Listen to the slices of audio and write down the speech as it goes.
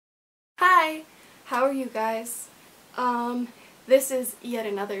Hi! How are you guys? This is yet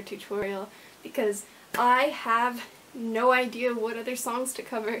another tutorial because I have no idea what other songs to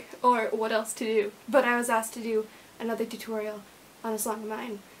cover or what else to do. But I was asked to do another tutorial on a song of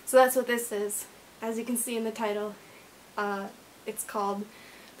mine. So that's what this is. As you can see in the title, it's called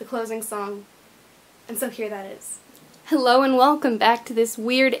The Closing Song. And so here that is. Hello and welcome back to this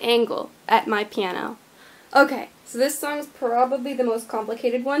weird angle at my piano. Okay, so this song is probably the most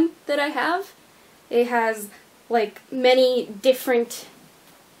complicated one that I have. It has, like, many different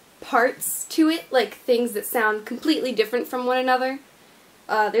parts to it, like things that sound completely different from one another.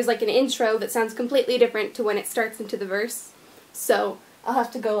 There's like an intro that sounds completely different to when it starts into the verse. So I'll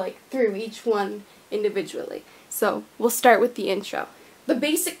have to go like through each one individually. So we'll start with the intro. The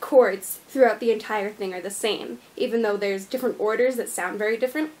basic chords throughout the entire thing are the same, even though there's different orders that sound very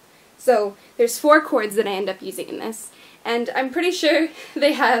different. So there's 4 chords that I end up using in this, and I'm pretty sure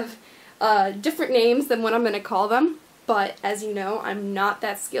they have different names than what I'm going to call them, but as you know, I'm not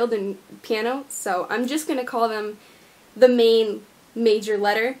that skilled in piano, so I'm just going to call them the main major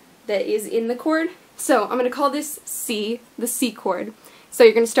letter that is in the chord. So I'm going to call this C, the C chord. So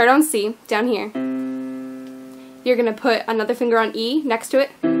you're going to start on C, down here. You're going to put another finger on E next to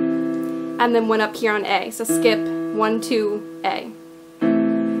it, and then one up here on A. So skip 1, 2, A.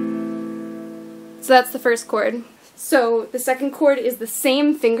 So that's the first chord. So the second chord is the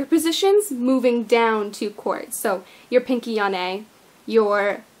same finger positions moving down 2 chords. So your pinky on A,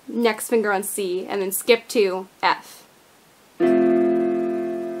 your next finger on C, and then skip to F.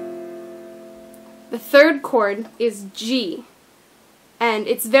 The third chord is G, and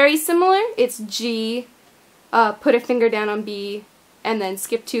it's very similar. It's G, put a finger down on B, and then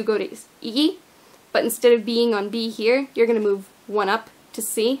skip 2, go to E, but instead of being on B here, you're going to move 1 up to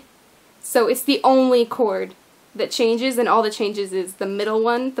C. So it's the only chord that changes, and all that changes is the middle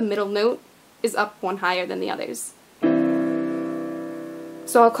one, the middle note, is up 1 higher than the others.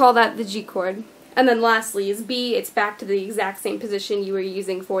 So I'll call that the G chord. And then lastly is B. It's back to the exact same position you were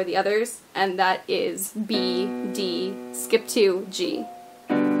using for the others, and that is B, D, skip 2, G.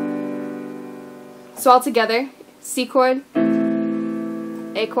 So all together, C chord,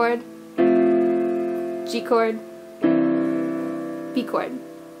 A chord, G chord, B chord.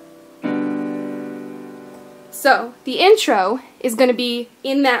 So the intro is going to be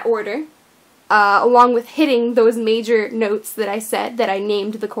in that order, along with hitting those major notes that I said that I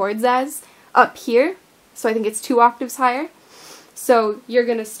named the chords as up here. So I think it's 2 octaves higher. So you're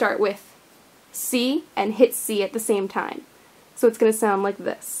going to start with C and hit C at the same time. So it's going to sound like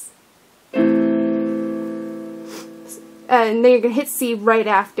this. And then you're going to hit C right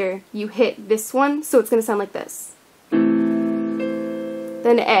after you hit this one, so it's going to sound like this.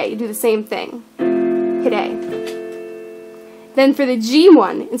 Then A, you do the same thing. Hit A. Then for the G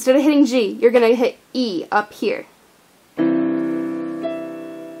one, instead of hitting G, you're going to hit E up here.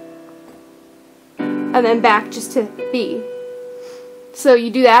 And then back just to B. So you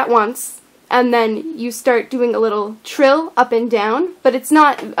do that once, and then you start doing a little trill up and down, but it's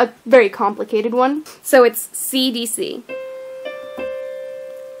not a very complicated one. So it's C, D, C.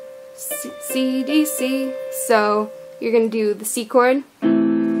 C, D, C. So you're going to do the C chord,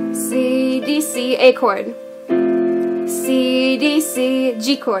 C, D, C, A chord, C, D, C,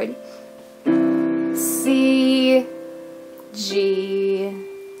 G chord, C, G.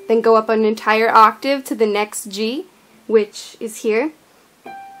 Then go up an entire octave to the next G, which is here,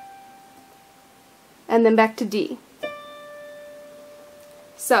 and then back to D.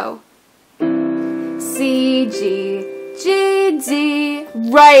 So, C, G, G, D.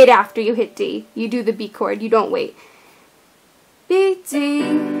 Right after you hit D, you do the B chord. You don't wait. B, D.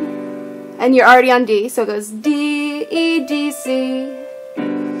 And you're already on D, so it goes D, E, D, C.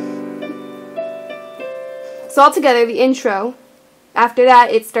 So all together, the intro, after that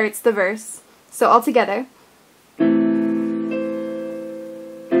it starts the verse. So all together.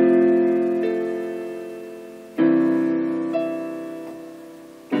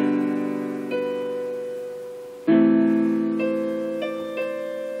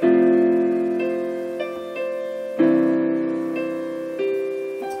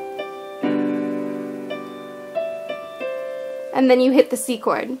 And then you hit the C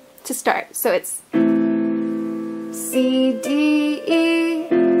chord to start. So it's C, D, E,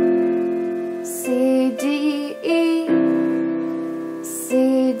 C, D, E,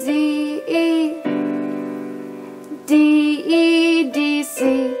 C, D, E, D, E, D,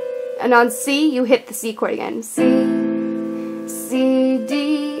 C. And on C, you hit the C chord again. C, C,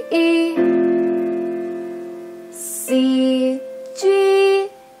 D, E, C, G,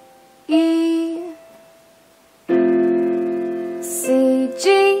 E, C, G,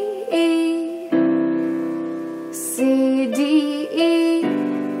 E,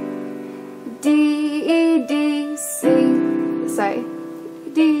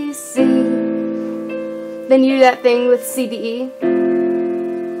 that thing with C, D, E.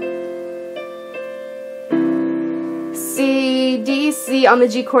 C, D, C on the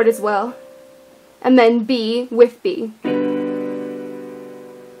G chord as well. And then B with B.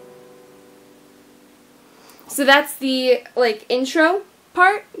 So that's the intro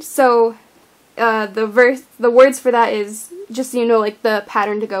part. So the words for that is, just so you know, the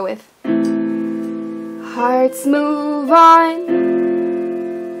pattern to go with. Hearts move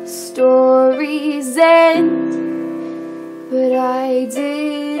on, stories end, but I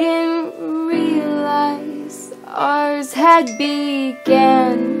didn't realize ours had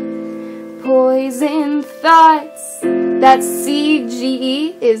began. Poison thoughts, that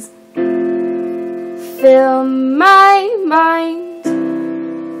CGE is fill my mind.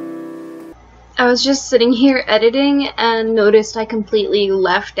 I was just sitting here editing and noticed I completely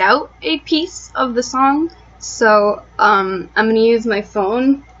left out a piece of the song, so I'm gonna use my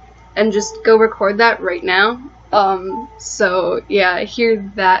phone and just go record that right now. So yeah, here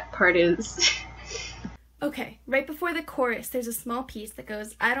that part is. Okay, right before the chorus there's a small piece that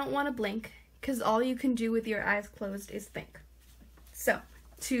goes, I don't want to blink, 'cause all you can do with your eyes closed is think. So,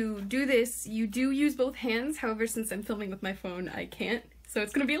 to do this, you do use both hands, however since I'm filming with my phone I can't. So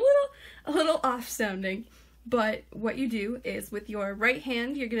it's going to be a little off sounding, but what you do is with your right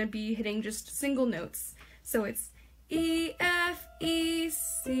hand you're going to be hitting just single notes. So it's E, F, E,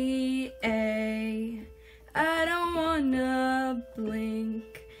 C, A, I don't wanna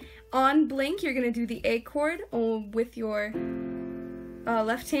blink. On blink you're going to do the A chord with your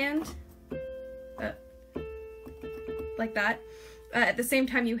left hand, like that. At the same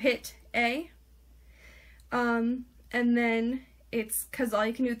time you hit A, and then it's 'cause all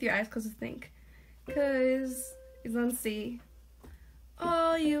you can do with your eyes closed is think. 'Cause is on C.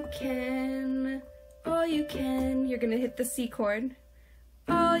 All you can, you're gonna hit the C chord.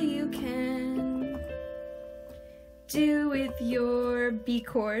 All you can do with your B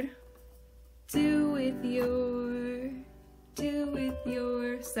chord. Do with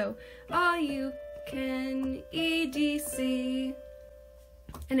your, so all you can, E, D, C.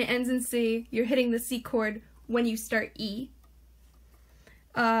 And it ends in C. You're hitting the C chord when you start E.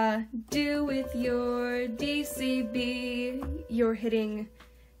 Do with your D, C, B. You're hitting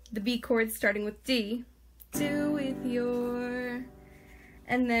the B chord starting with D. Do with your,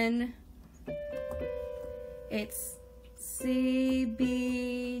 and then it's C,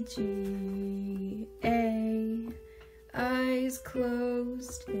 B, G, A. Eyes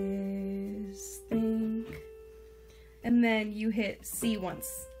closed is think. And then you hit C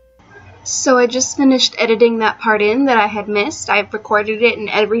once. So I just finished editing that part in that I had missed. I've recorded it and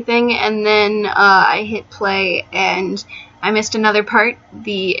everything, and then I hit play and I missed another part,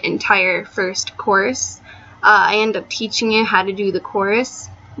 the entire first chorus. I end up teaching you how to do the chorus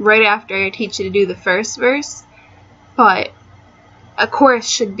right after I teach you to do the first verse, but a chorus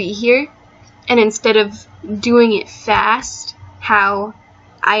should be here, and instead of doing it fast, how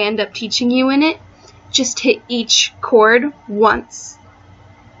I end up teaching you in it, just hit each chord once.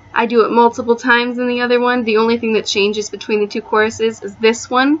 I do it multiple times in the other one. The only thing that changes between the two choruses is this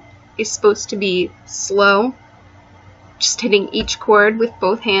one is supposed to be slow, just hitting each chord with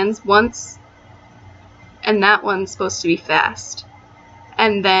both hands once, and that one's supposed to be fast.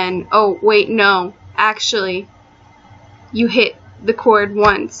 And then, oh wait, no, actually, you hit the chord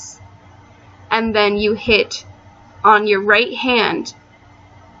once, and then you hit on your right hand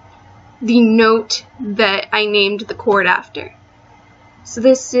the note that I named the chord after. So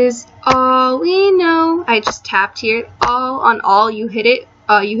this is all we know. I just tapped here. On all, you hit it.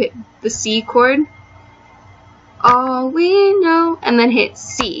 You hit the C chord. All we know, and then hit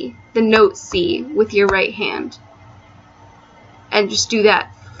C, the note C, with your right hand. And just do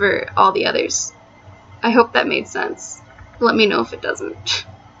that for all the others. I hope that made sense. Let me know if it doesn't.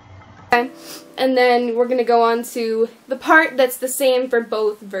 Okay, and then we're gonna go on to the part that's the same for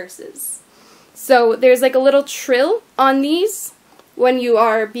both verses. So there's like a little trill on these when you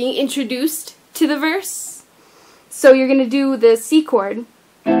are being introduced to the verse. So you're gonna do the C chord.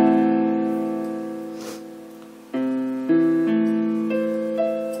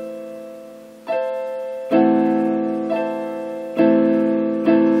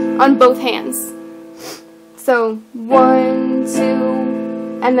 On both hands. So 1, 2,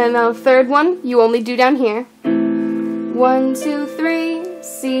 and then the third one you only do down here. 1, 2, 3,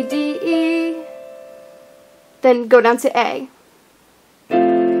 C, D, E. Then go down to A.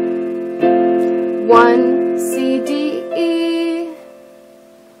 1, C, D, E.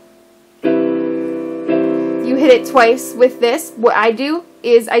 You hit it twice with this. What I do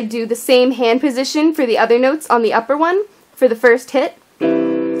is I do the same hand position for the other notes on the upper one for the first hit.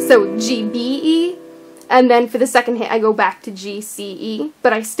 So G, B, E, And then for the second hit, I go back to G, C, E,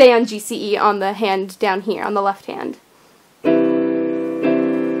 but I stay on G, C, E on the hand down here, on the left hand.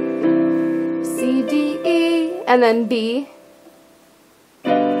 C, D, E, and then B.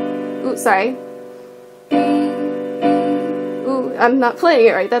 Ooh, sorry. B, B. Ooh, I'm not playing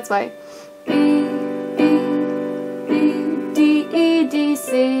it right, that's why. B, B, B, D, E, D,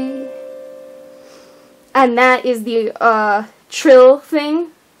 C. And that is the trill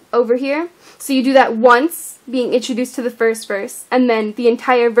thing over here. So you do that once, being introduced to the first verse, and then the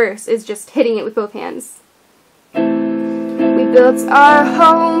entire verse is just hitting it with both hands. We built our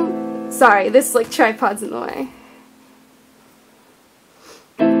home. Sorry, this like tripod's in the way.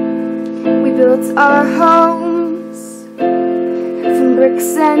 We built our homes from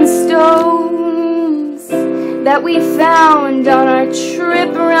bricks and stones that we found on our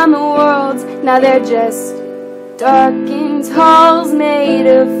trip around the world. Now they're just darkened halls made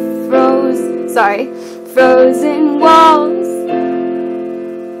of frozen walls,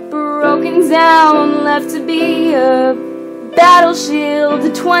 broken down, left to be a battle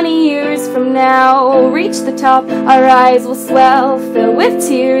shield. 20 years from now, reach the top, our eyes will swell, fill with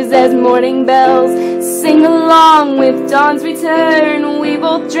tears as morning bells sing along with dawn's return. We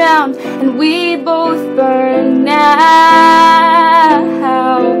both drowned and we both burn. Now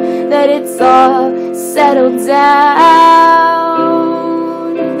that it's all settled down,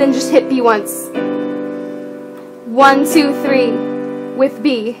 then just hit B once. 1, 2, 3 with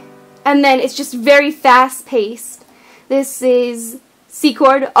B, and then it's just very fast paced. This is C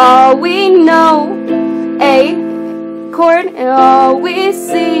chord, all we know, A chord, and all we've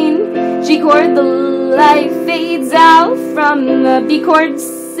seen, G chord, the light fades out from the B chord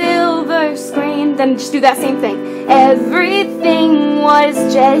silver screen. Then just do that same thing. Everything was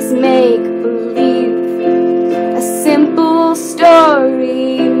just make-believe, a simple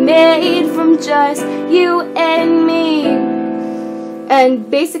story made from just you and me. And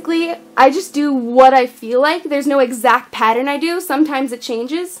basically, I just do what I feel like. There's no exact pattern I do. Sometimes it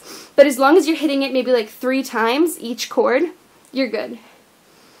changes. But as long as you're hitting it maybe like 3 times each chord, you're good.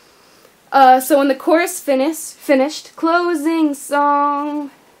 So when the chorus finished, closing song,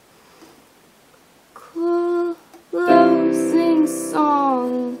 closing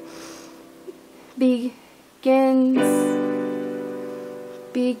song, begins,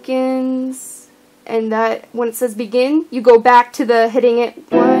 and that when it says begin, you go back to the hitting it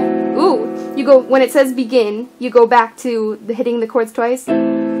when it says begin, you go back to the hitting the chords twice. C,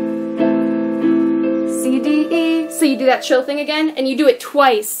 D, E. So you do that trill thing again, and you do it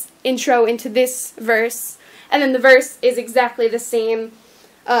twice, intro into this verse, and then the verse is exactly the same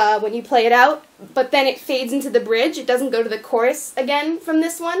when you play it out, but then it fades into the bridge. It doesn't go to the chorus again from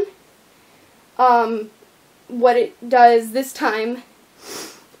this one. What it does this time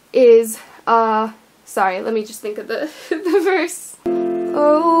is, sorry, let me just think of the verse.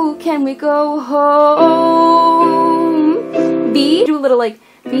 Oh, can we go home? B, do a little like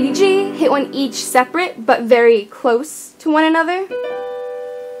B, D, G, hit one each separate, but very close to one another.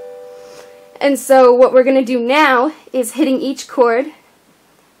 And so what we're going to do now is hitting each chord.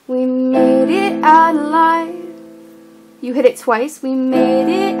 We made it out alive. You hit it twice. We made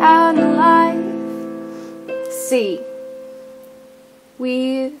it out alive. C.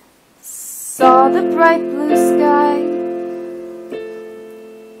 We saw the bright blue sky.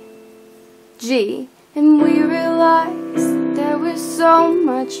 G. And we realized there was so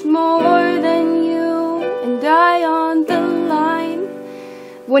much more than you and I on the line.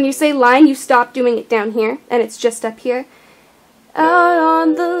 When you say line, you stop doing it down here, and it's just up here. Out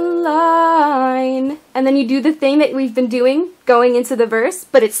on the line. And then you do the thing that we've been doing, going into the verse,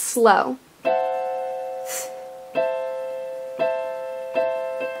 but it's slow.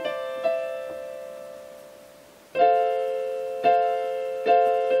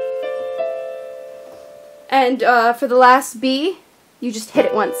 And for the last B, you just hit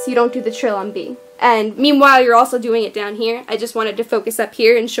it once. You don't do the trill on B. And meanwhile, you're also doing it down here. I just wanted to focus up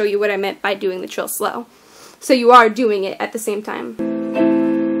here and show you what I meant by doing the trill slow. So you are doing it at the same time.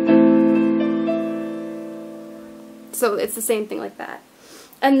 So it's the same thing like that.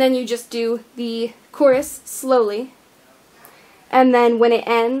 And then you just do the chorus slowly. And then when it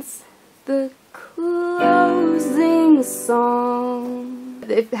ends, the closing song.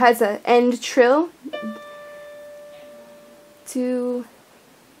 It has an end trill. To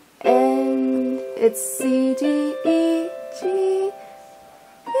end, it's C, D, E, G,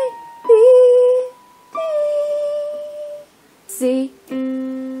 B, B, D, C.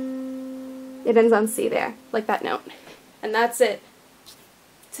 It ends on C there, like that note. And that's it.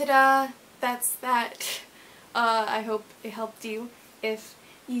 Ta-da! That's that. I hope it helped you. If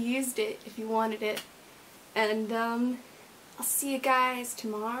you used it, if you wanted it, And I'll see you guys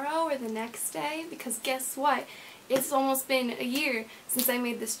tomorrow or the next day, because guess what? It's almost been a year since I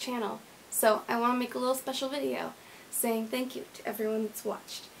made this channel. So I want to make a little special video saying thank you to everyone that's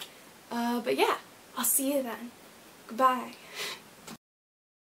watched. But yeah, I'll see you then. Goodbye.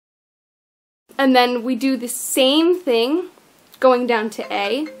 And then we do the same thing going down to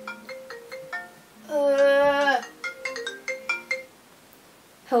A.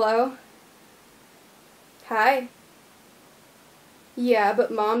 Hello? Hi? Yeah,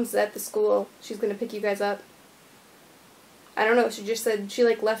 but Mom's at the school. She's gonna pick you guys up. I don't know, she just said, she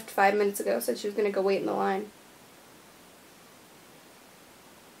like left 5 minutes ago, said she was gonna go wait in the line.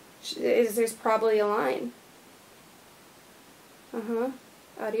 There's probably a line. Uh-huh.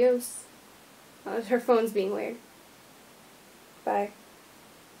 Adios. Her phone's being weird. Bye.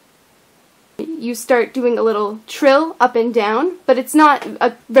 You start doing a little trill up and down, but it's not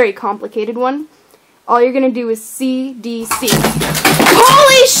a very complicated one. All you're gonna do is C, D, C.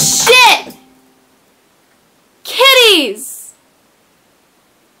 Holy shit!